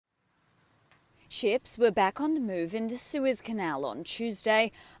Ships were back on the move in the Suez Canal on Tuesday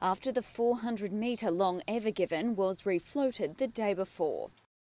after the 400-metre-long Ever Given was refloated the day before.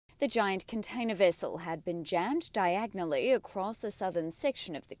 The giant container vessel had been jammed diagonally across a southern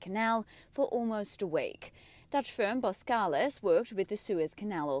section of the canal for almost a week. Dutch firm Boskalis worked with the Suez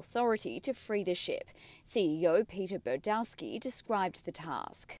Canal Authority to free the ship. CEO Peter Berdowski described the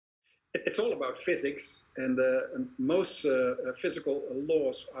task. It's all about physics, and most physical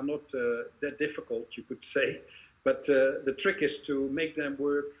laws are not that difficult, you could say. But the trick is to make them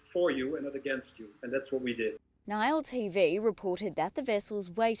work for you and not against you, and that's what we did. Nile TV reported that the vessels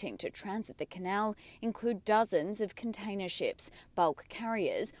waiting to transit the canal include dozens of container ships, bulk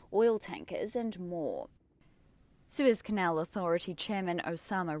carriers, oil tankers and more. Suez Canal Authority Chairman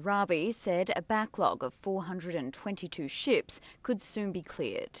Osama Rabi said a backlog of 422 ships could soon be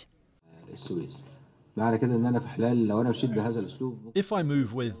cleared. If I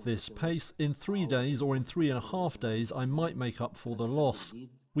move with this pace, in 3 days or in 3.5 days, I might make up for the loss.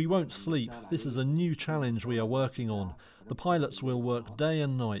 We won't sleep. This is a new challenge we are working on. The pilots will work day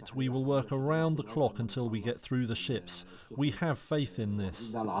and night. We will work around the clock until we get through the ships. We have faith in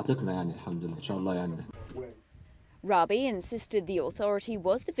this. Rabi insisted the authority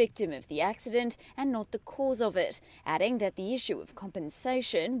was the victim of the accident and not the cause of it, adding that the issue of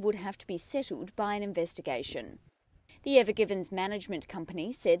compensation would have to be settled by an investigation. The Ever Given's management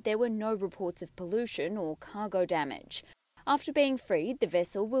company said there were no reports of pollution or cargo damage. After being freed, the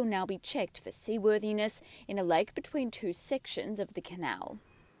vessel will now be checked for seaworthiness in a lake between two sections of the canal.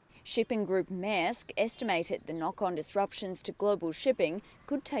 Shipping group Maersk estimated the knock-on disruptions to global shipping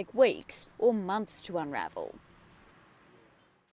could take weeks or months to unravel.